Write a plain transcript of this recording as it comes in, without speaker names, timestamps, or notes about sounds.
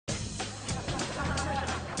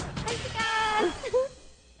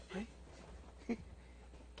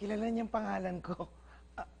kilala niyang pangalan ko.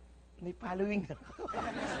 May following na ako.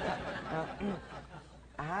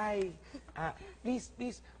 Ay,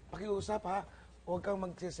 please, pakiusap ha. Huwag kang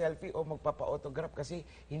magsi-selfie o magpapa-autograph kasi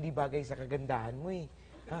hindi bagay sa kagandahan mo eh.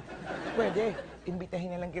 Pwede,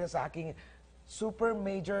 imbitahin na lang kita sa aking super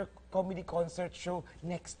major comedy concert show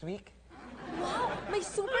next week. Wow! May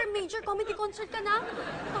super major comedy concert ka na?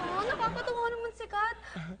 Oo, nakakatawa naman, Sikat.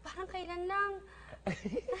 Parang kailan lang.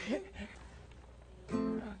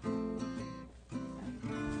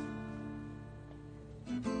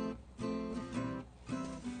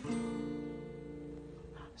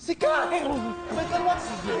 Sikat! But what's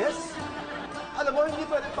this? Alam mo, hindi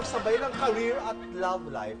pwede pagsabay ng career at love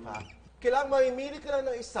life, ha? Kailangan mamimili ka lang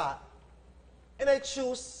ng isa, and I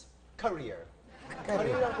choose career.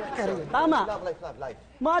 Career. Tama. Love life.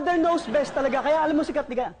 Mother knows best talaga, kaya alam mo sikat,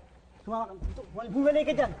 diga. Sumama ka. Huwalay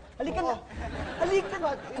ka dyan. Halika na. Halika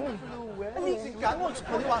na. Influence. Sikat,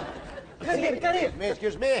 paliwan. Career.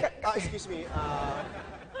 Excuse me. Excuse me.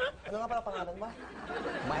 Ano nga pala pangalan mo?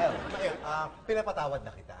 Mael. Pinapatawad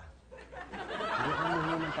na kita. Hindi ko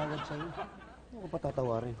naman ng tawad sa'yo. Ano ko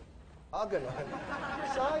patatawarin? Gano'n.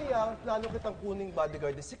 Sayang, plano kitang kuning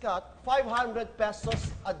bodyguard ni Sikat. 500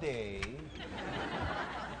 pesos a day.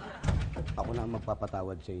 Ako na ang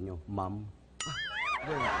magpapatawad sa inyo, ma'am.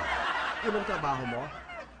 Yun ang trabaho mo?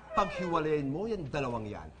 Paghiwalayin mo yung dalawang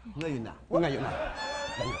yan. Ngayon na. Ngayon na.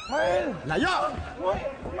 Layo!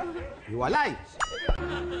 Hiwalay!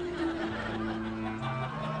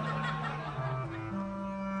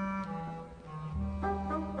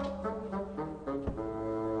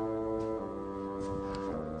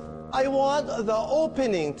 I want the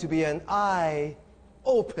opening to be an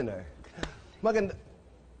eye-opener. Maganda.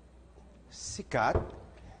 Sikat,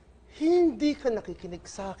 hindi ka nakikinig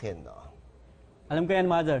sa akin, no? Alam ko yan,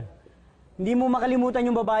 Mother. Hindi mo makalimutan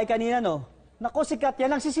yung babae kanina, no? Nako, Sikat,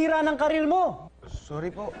 yan ang sisira ng karir mo. Sorry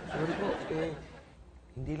po.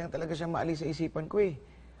 Hindi lang talaga siya maalis sa isipan ko eh.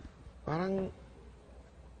 Parang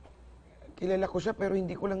kilala ko siya pero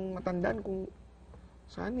hindi ko lang matandaan kung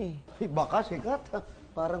saan eh. Baka, Sikat.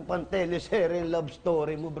 Parang pan-teleserye love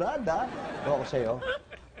story mo, brad, ha? Ako sa'yo,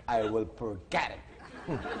 I will forget it.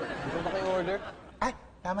 Ito ba kayo order? Ay,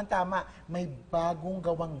 tama-tama. May bagong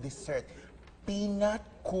gawang dessert. Peanut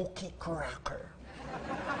cookie cracker.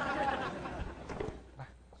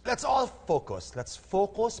 Let's all focus. Let's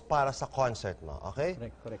focus para sa concert mo, okay?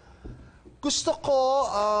 Correct. Gusto ko,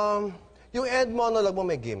 yung end monologue mo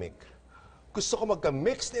may gimmick. Gusto ko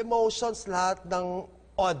magka-mixed emotions lahat ng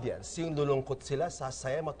audience. Yung lulungkot sila,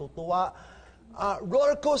 sasaya, matutuwa.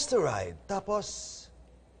 Roller coaster ride. Tapos,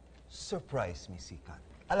 surprise me, Sikat.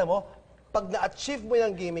 Alam mo, pag na-achieve mo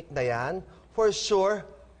yung gimmick na yan, for sure,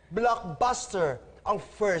 blockbuster ang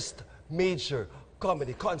first major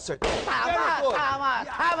comedy concert. Tama!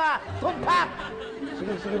 Tumpak!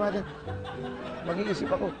 Sige, mother.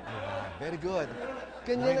 Mag-iisip ako. Very good.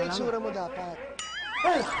 Ganyan ang itsura mo dapat.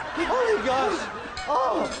 Hey! Oh my gosh!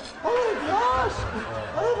 Oh my gosh!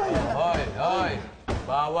 Oh my God! Hoy!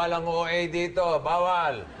 Bawal ang OA dito.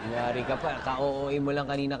 Bawal! Nangyari ka pa. Ka-OA mo lang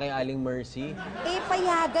kanina kay Aling Mercy.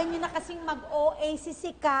 Payagan nyo na kasing mag-OA si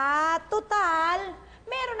Sikat. Total,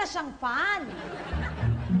 meron na siyang fan.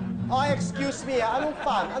 Oh, excuse me, ha? Anong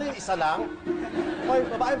fan? Ano yung isa lang? Hoy,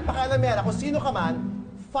 babaeng pakalamera, kung sino ka man,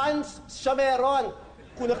 fans siya meron.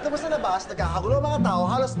 Kung nakita mo sa labas, nagkakagulo ang mga tao,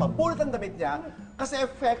 halos mapulot ang damit niya, kasi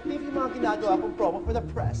effective yung mga ginagawa kong promo for the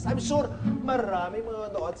press. I'm sure maraming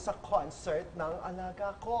manonood sa concert ng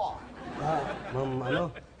alaga ko.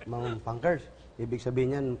 Ma'am Punkers, ibig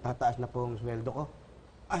sabihin yan, tataas na po ang sweldo ko.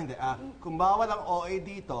 Hindi. Kung bawal ang OA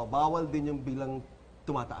dito, bawal din yung bilang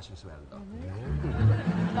tumataas yung sweldo.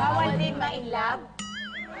 Bawal din ma-inlove.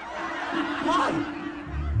 Why?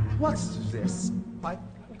 What's this? Ay,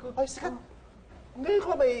 Sikat, ngayon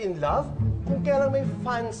ka may in love? Kung kailan may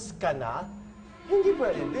fans ka na, hindi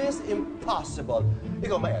pwede. This is impossible.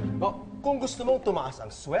 Ikaw, Mael, kung gusto mong tumaas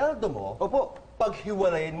ang sweldo mo,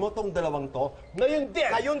 paghiwalayin mo tong dalawang to, ngayon din!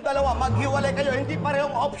 Kayong dalawa, maghiwalay kayo, hindi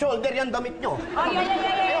parehong off-shoulder yung damit nyo. Oy!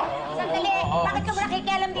 Sandali! Bakit ka ba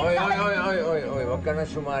nakikialam dito? Oy, huwag ka na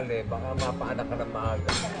sumali. Baka mapaanak ka ng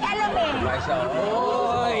maaga. Alam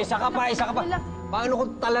eh! Isa ka pa. Paano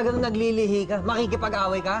kung talagang naglilihi ka?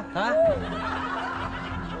 Makikipag-away ka? Ha?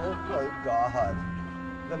 Oh my God.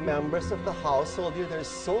 The members of the household here, they're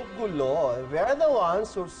so gulo. They're the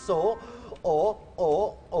ones who are so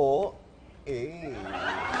O-O-O-A.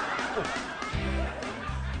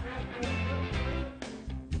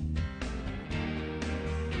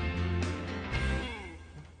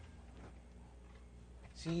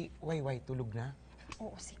 Si Wayway tulog na?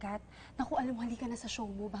 Oo, Sikat. Naku, alam mo, halika na sa show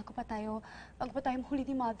mo bago pa tayo mahuli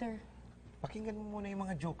ni Mother. Pakinggan mo muna yung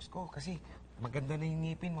mga jokes ko kasi maganda na yung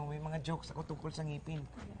ngipin mo. May mga jokes ako tungkol sa ngipin.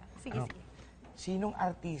 Sige, Ano? sige. Sinong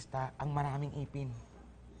artista ang maraming ipin?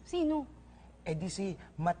 Sino? Eh di si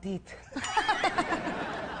Matit.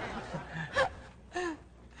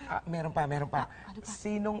 Meron pa. ano pa?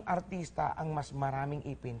 Sinong artista ang mas maraming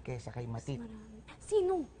ipin kaysa kay Matit?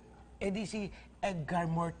 Sino? Eh di si Edgar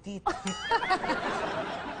Mortit.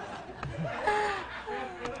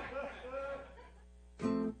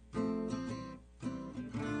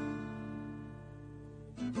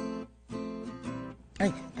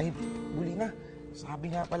 Ay, buli na. Sabi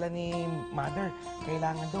nga pala ni Mother,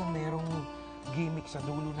 kailangan daw merong gimmick sa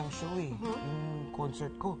dulo ng show eh. Yung concert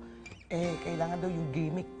ko. Eh, kailangan daw yung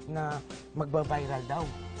gimmick na magba-viral daw.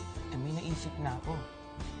 Eh, may naisip na ako.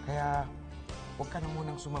 Kaya, huwag ka na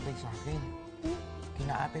munang sumabay sa akin.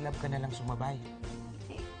 Kina Ate Love ka na lang sumabay.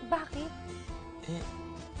 Eh, bakit? Eh,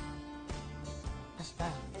 basta.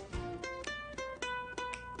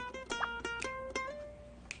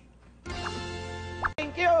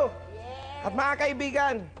 Thank you! At mga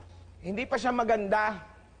kaibigan, hindi pa siya maganda.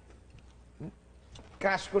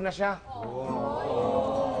 Crush ko na siya.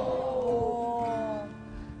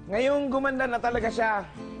 Ngayong gumanda na talaga siya.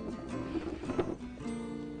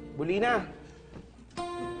 Bulina,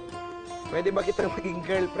 pwede ba kitang maging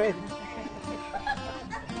girlfriend?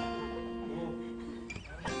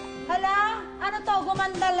 Hala, ano to,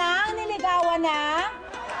 gumanda lang? Niligawan na?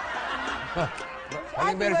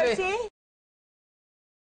 Aling Mercy,